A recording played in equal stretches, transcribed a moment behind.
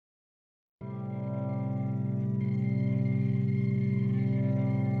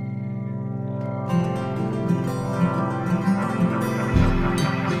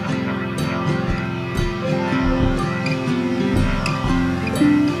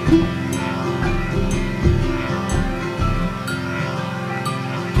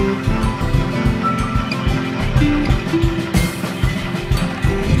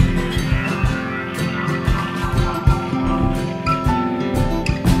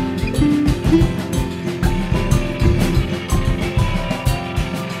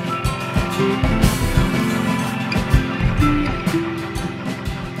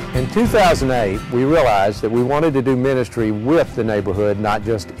2008, we realized that we wanted to do ministry with the neighborhood, not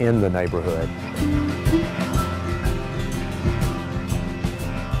just in the neighborhood.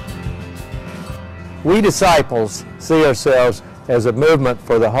 We disciples see ourselves as a movement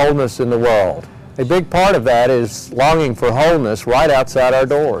for the wholeness in the world. A big part of that is longing for wholeness right outside our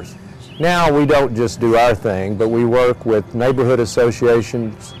doors. Now we don't just do our thing, but we work with neighborhood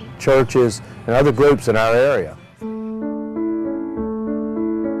associations, churches, and other groups in our area.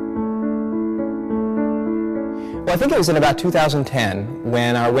 Well, I think it was in about 2010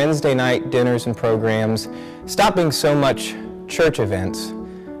 when our Wednesday night dinners and programs stopped being so much church events,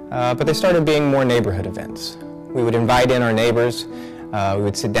 but they started being more neighborhood events. We would invite in our neighbors, we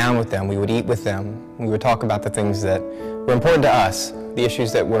would sit down with them, we would eat with them, we would talk about the things that were important to us, the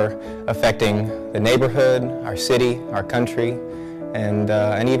issues that were affecting the neighborhood, our city, our country,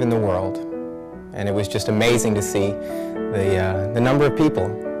 and even the world. And it was just amazing to see the number of people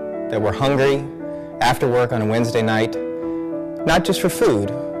that were hungry after work on a Wednesday night, not just for food,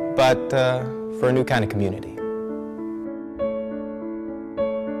 but for a new kind of community.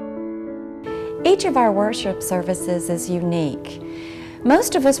 Each of our worship services is unique.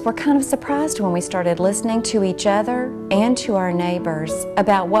 Most of us were kind of surprised when we started listening to each other and to our neighbors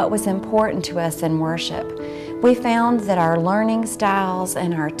about what was important to us in worship. We found that our learning styles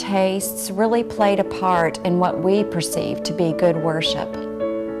and our tastes really played a part in what we perceived to be good worship.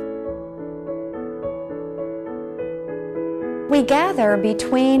 We gather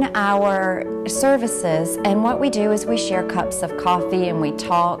between our services, and what we do is we share cups of coffee and we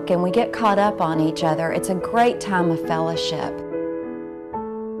talk and we get caught up on each other. It's a great time of fellowship.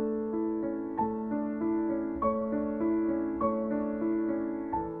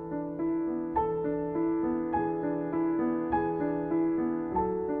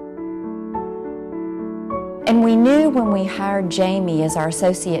 And we knew when we hired Jamie as our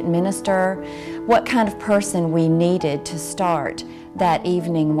associate minister what kind of person we needed to start that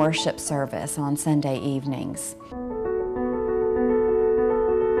evening worship service on Sunday evenings.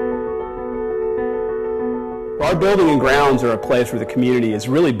 Our building and grounds are a place where the community is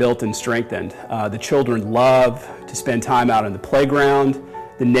really built and strengthened. The children love to spend time out on the playground.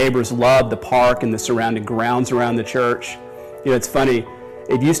 The neighbors love the park and the surrounding grounds around the church. You know, it's funny.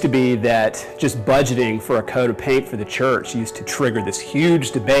 It used to be that just budgeting for a coat of paint for the church used to trigger this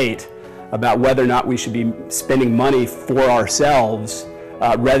huge debate about whether or not we should be spending money for ourselves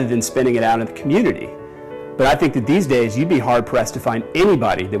rather than spending it out in the community. But I think that these days you'd be hard-pressed to find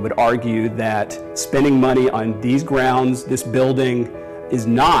anybody that would argue that spending money on these grounds, this building, is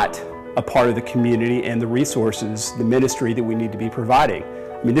not a part of the community and the resources, the ministry that we need to be providing.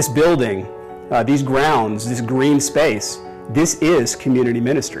 I mean, this building, these grounds, this green space, this is community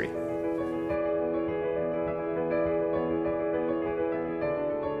ministry.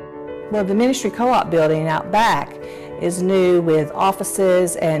 Well, the Ministry Co-op building out back is new with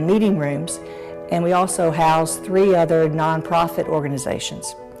offices and meeting rooms, and we also house 3 other nonprofit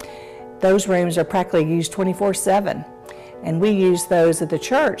organizations. Those rooms are practically used 24/7, and we use those at the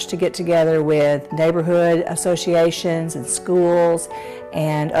church to get together with neighborhood associations and schools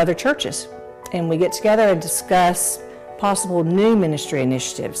and other churches. And we get together and discuss possible new ministry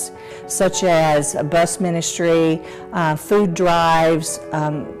initiatives, such as a bus ministry, food drives,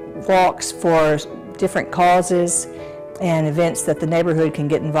 walks for different causes, and events that the neighborhood can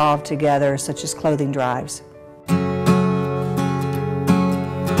get involved together, such as clothing drives.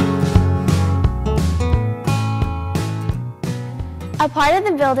 A part of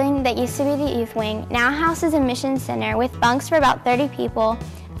the building that used to be the youth wing now houses a mission center with bunks for about 30 people,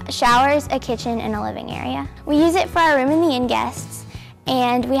 showers, a kitchen, and a living area. We use it for our room in the inn guests,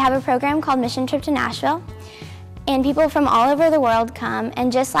 and we have a program called Mission Trip to Nashville, and people from all over the world come,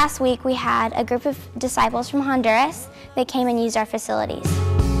 and just last week we had a group of disciples from Honduras that came and used our facilities.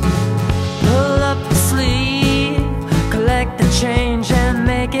 Pull up the sleeve, collect the change and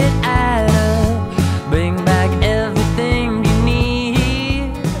make it add up. Bring back everything you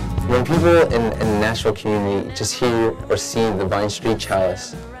need. When people in the Nashville community just hear or see the Vine Street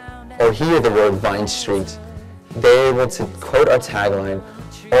Chalice, or hear the word Vine Street, they're able to quote our tagline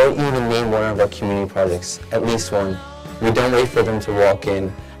or even name one of our community projects, at least one. We don't wait for them to walk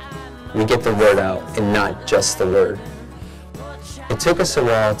in. We get the word out, and not just the word. It took us a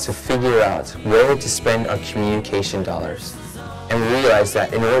while to figure out where to spend our communication dollars, and we realized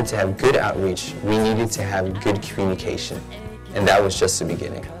that in order to have good outreach, we needed to have good communication, and that was just the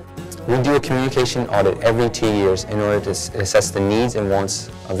beginning. We do a communication audit every 2 years in order to assess the needs and wants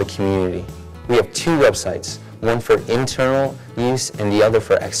of the community. We have 2 websites, one for internal use and the other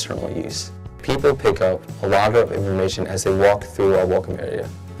for external use. People pick up a lot of information as they walk through our welcome area.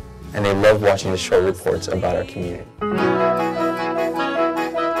 and they love watching the short reports about our community.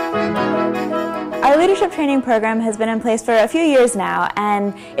 Our leadership training program has been in place for a few years now,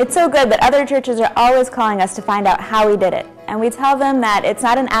 and it's so good that other churches are always calling us to find out how we did it. And we tell them that it's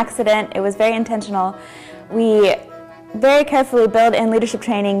not an accident, it was very intentional. We very carefully build in leadership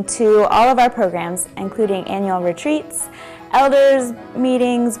training to all of our programs, including annual retreats, elders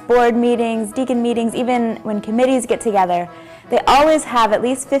meetings, board meetings, deacon meetings, even when committees get together. They always have at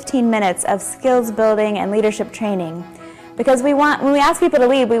least 15 minutes of skills building and leadership training. Because when we ask people to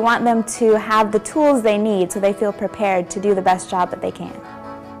lead, we want them to have the tools they need so they feel prepared to do the best job that they can.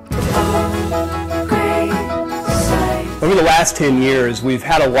 Over the last 10 years, we've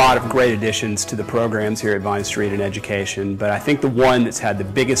had a lot of great additions to the programs here at Vine Street in education, but I think the one that's had the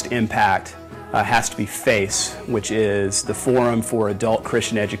biggest impact has to be FACE, which is the Forum for Adult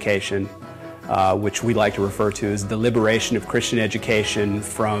Christian Education, which we like to refer to as the liberation of Christian education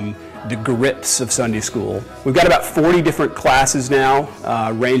from the grips of Sunday school. We've got about 40 different classes now,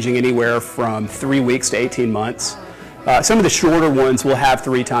 ranging anywhere from 3 weeks to 18 months. Some of the shorter ones we'll have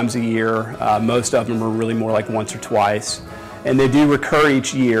 3 times a year. Most of them are really more like once or twice. And they do recur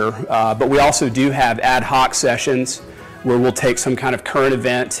each year, but we also do have ad hoc sessions where we'll take some kind of current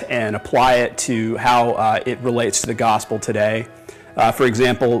event and apply it to how it relates to the gospel today. For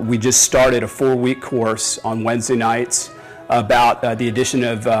example, we just started a 4-week course on Wednesday nights about the addition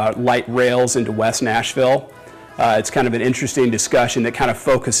of light rails into West Nashville. It's kind of an interesting discussion that kind of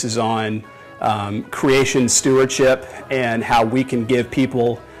focuses on creation stewardship and how we can give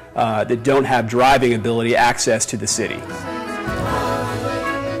people that don't have driving ability access to the city.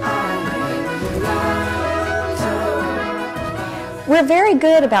 We're very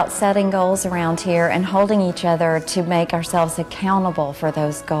good about setting goals around here and holding each other to make ourselves accountable for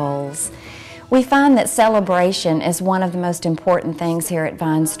those goals. We find that celebration is one of the most important things here at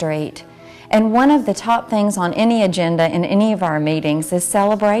Vine Street. And one of the top things on any agenda in any of our meetings is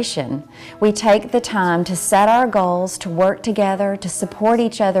celebration. We take the time to set our goals, to work together, to support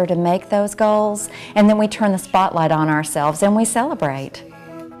each other to make those goals, and then we turn the spotlight on ourselves and we celebrate.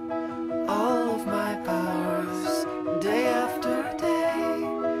 All of my powers, day after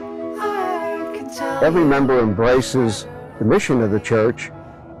day, I can tell. Every member embraces the mission of the church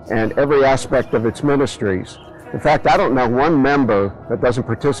and every aspect of its ministries. In fact, I don't know one member that doesn't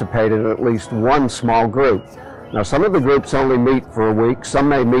participate in at least one small group. Now, some of the groups only meet for a week, some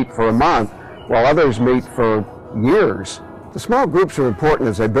may meet for a month, while others meet for years. The small groups are important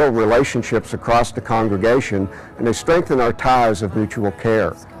as they build relationships across the congregation and they strengthen our ties of mutual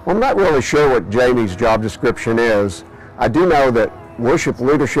care. Well, I'm not really sure what Jamie's job description is. I do know that worship,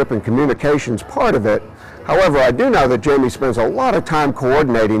 leadership, and communication is part of it. However, I do know that Jamie spends a lot of time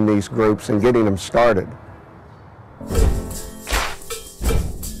coordinating these groups and getting them started.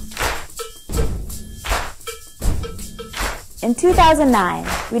 In 2009,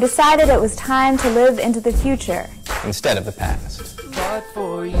 we decided it was time to live into the future instead of the past. But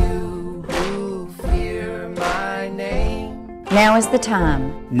for you who fear my name, Now is the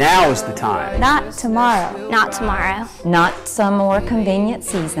time. Now is the time. not tomorrow. Not tomorrow. Not some more convenient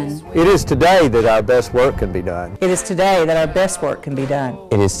season. It is today that our best work can be done. It is today that our best work can be done.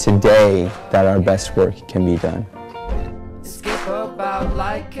 It is today that our best work can be done. skip about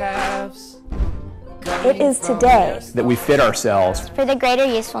like calves. It is today That we fit ourselves For the greater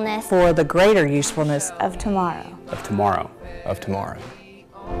usefulness For the greater usefulness of tomorrow. of tomorrow. Of tomorrow.